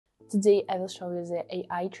Today I will show you the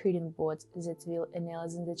AI trading bot that will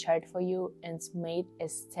analyze the chart for you and make a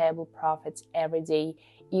stable profit every day,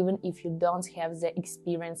 even if you don't have the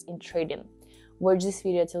experience in trading. Watch this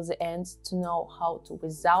video till the end to know how to,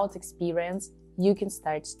 without experience, you can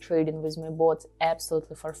start trading with my bot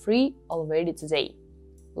absolutely for free already today.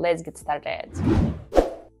 Let's get started.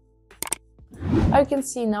 As you can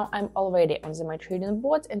see, now I'm already on my trading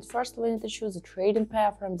bot, and first we need to choose a trading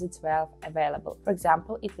pair from the 12 available. For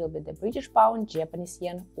example, it will be the British pound, Japanese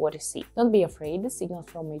yen, OTC. Don't be afraid, the signals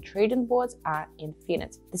from my trading bot are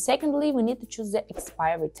infinite. Secondly, we need to choose the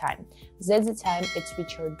expiry time. That's the time at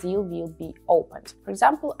which your deal will be opened. For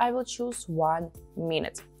example, I will choose 1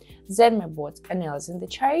 minute. Then my bot analyzing the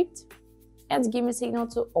chart and give me signal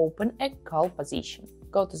to open a call position.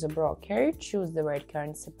 Go to the broker, choose the right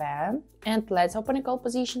currency pair, and let's open a call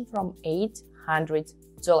position from $800.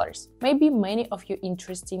 Maybe many of you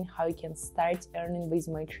interested in how you can start earning with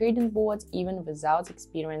my trading bot even without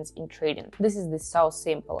experience in trading. This is so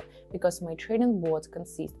simple, because my trading bot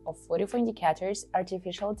consists of 44 indicators,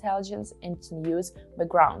 artificial intelligence, and news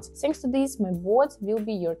backgrounds. Thanks to this, my bot will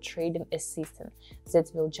be your trading assistant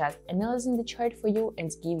that will just analyze the chart for you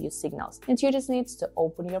and give you signals. And you just need to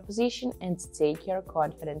open your position and take your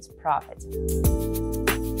confident profit.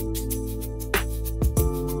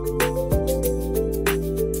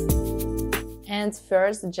 And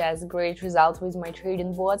first, just great result with my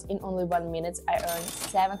trading bot. In only 1 minute, I earned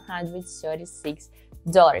 $736.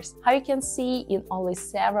 How you can see, in only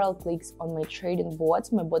several clicks on my trading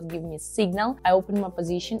bot, my bot give me a signal, I open my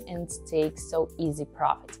position and take so easy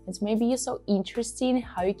profit. And maybe you're so interested in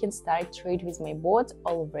how you can start trade with my bot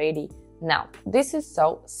already now. This is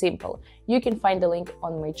so simple. You can find the link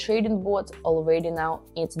on my trading bot already now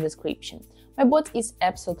in the description. My bot is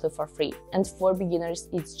absolutely for free, and for beginners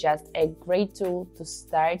it's just a great tool to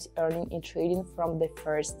start earning in trading from the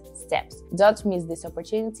first steps. Don't miss this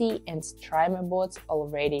opportunity and try my bot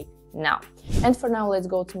already now. And for now, let's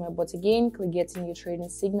go to my bot again, click get a new trading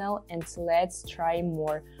signal, and let's try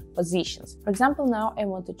more positions. For example, now I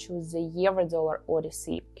want to choose the euro-dollar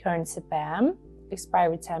OTC currency pair.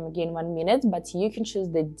 Expiry time again 1 minute, but you can choose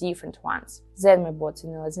the different ones. Then my bot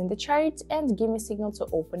analyzing the chart and give me signal to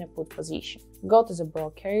open a put position. Go to the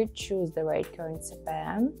broker, choose the right currency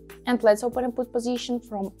pair, and let's open a put position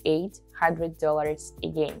from $800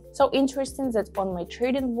 again. So interesting that on my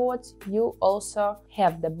trading bot you also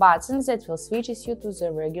have the buttons that will switch you to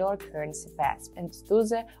the regular currency pairs and to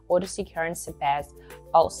the OTC currency pairs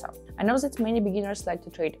also. I know that many beginners like to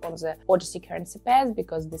trade on the OTC currency pairs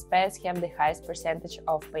because these pairs have the highest percentage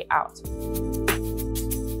of payout.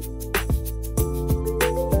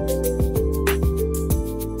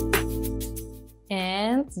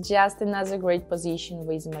 And just another great position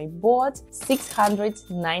with my bot,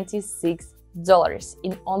 $696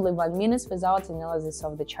 in only 1 minute without analysis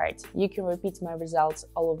of the chart. You can repeat my results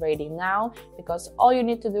already now, because all you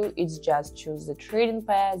need to do is just choose the trading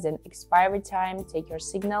pair, then expiry time, take your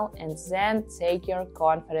signal, and then take your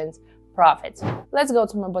confident profit. Let's go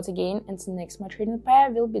to my bot again, and next my trading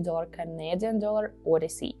pair will be dollar Canadian dollar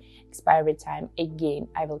OTC. Expiry time again,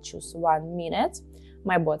 I will choose 1 minute.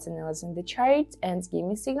 My bot analyzing the chart and give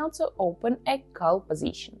me signal to open a call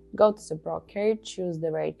position. Go to the broker, choose the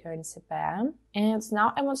right currency pair, and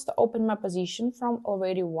now I want to open my position from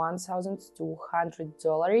already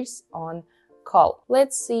 $1,200 on call.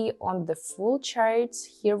 Let's see on the full chart.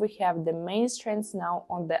 Here we have the main trends now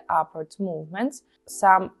on the upward movement,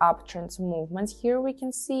 some uptrend movement here we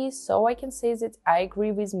can see, so I can say that I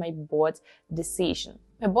agree with my bot decision.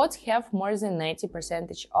 My bots have more than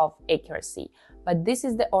 90% of accuracy, but this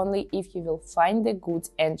is the only if you will find the good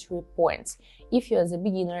entry points. If you are a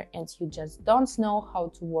beginner and you just don't know how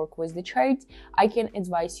to work with the chart, I can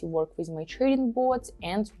advise you work with my trading bot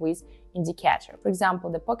and with indicator. For example,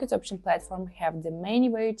 the Pocket Option platform have the many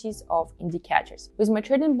varieties of indicators. With my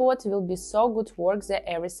trading bot will be so good work the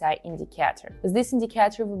RSI indicator. With this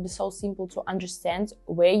indicator will be so simple to understand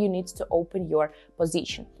where you need to open your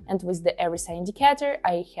position. And with the RSI indicator,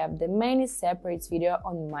 I have the many separate video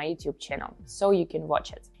on my YouTube channel, so you can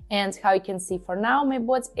watch it. And how you can see for now, my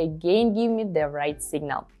bot again give me the right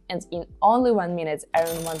signal. And in only 1 minute, I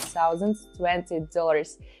earned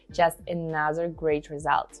 $1,020. Just another great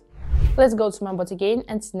result. Let's go to my bot again,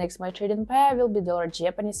 and next my trading pair will be dollar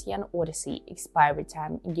Japanese yen OTC. Expiry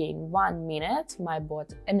time again 1 minute. My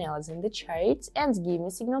bot analyzing the chart and give me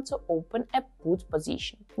signal to open a put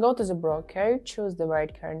position. Go to the broker, choose the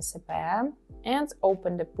right currency pair, and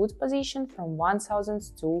open the put position from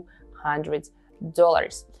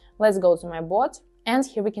 $1,200. Let's go to my bot And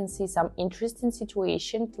here we can see some interesting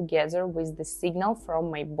situation together with the signal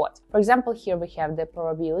from my bot. For example, here we have the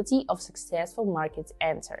probability of successful market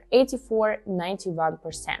enter,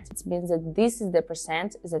 84.91%. It means that this is the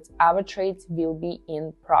percent that our trade will be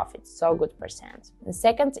in profit, so good percent. The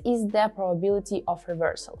second is the probability of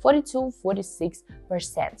reversal,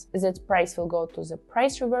 42.46%. That price will go to the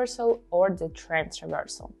price reversal or the trend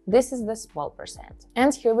reversal. This is the small percent.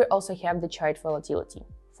 And here we also have the chart volatility,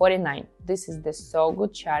 49. This is the so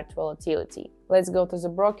good chart volatility. Let's go to the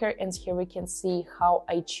broker, and here we can see how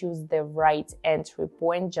I choose the right entry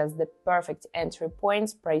point, just the perfect entry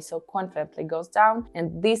point. Price so confidently goes down,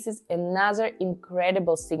 and this is another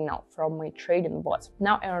incredible signal from my trading bot.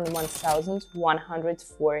 Now I earn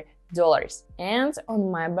 $1,104, and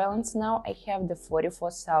on my balance now I have the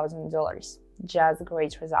 $44,000. Just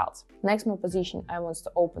great results. Next, my position I want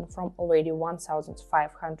to open from already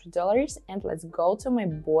 $1,500, and let's go to my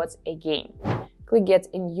bot again. Click get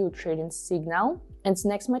a new trading signal, and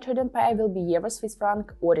next my trading pair will be Euro Swiss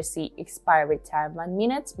franc OTC, expiry time 1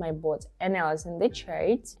 minute. My bot analyzing the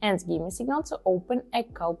chart and give me signal to open a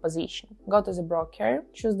call position. Go to the broker,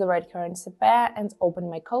 choose the right currency pair and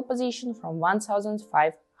open my call position from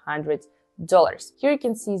 $1,500. Here you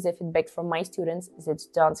can see the feedback from my students that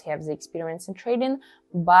don't have the experience in trading,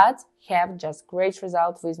 but have just great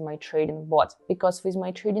results with my trading bot. Because with my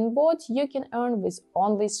trading bot, you can earn with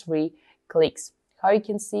only 3 clicks. How you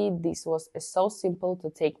can see, this was so simple to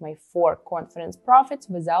take my 4 confidence profits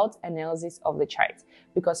without analysis of the chart.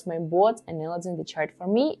 Because my bot analyzing the chart for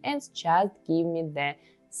me and just give me the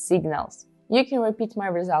signals. You can repeat my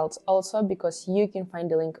results also because you can find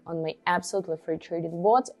the link on my absolutely free trading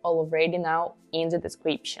bot already now in the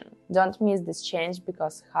description. Don't miss this change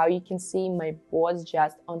because how you can see my bot's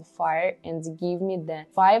just on fire and give me the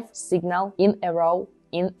 5 signal in a row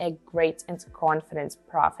in a great and confident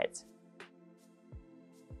profit.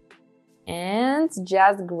 And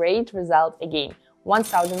just great result again.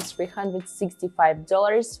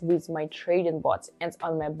 $1,365 with my trading bot, and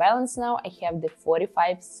on my balance now I have the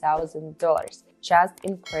 $45,000. Just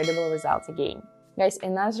incredible results again. Guys,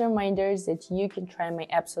 another reminder that you can try my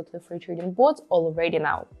absolutely free trading bot already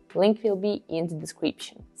now. Link will be in the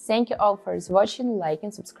description. Thank you all for watching, like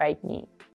and subscribe me.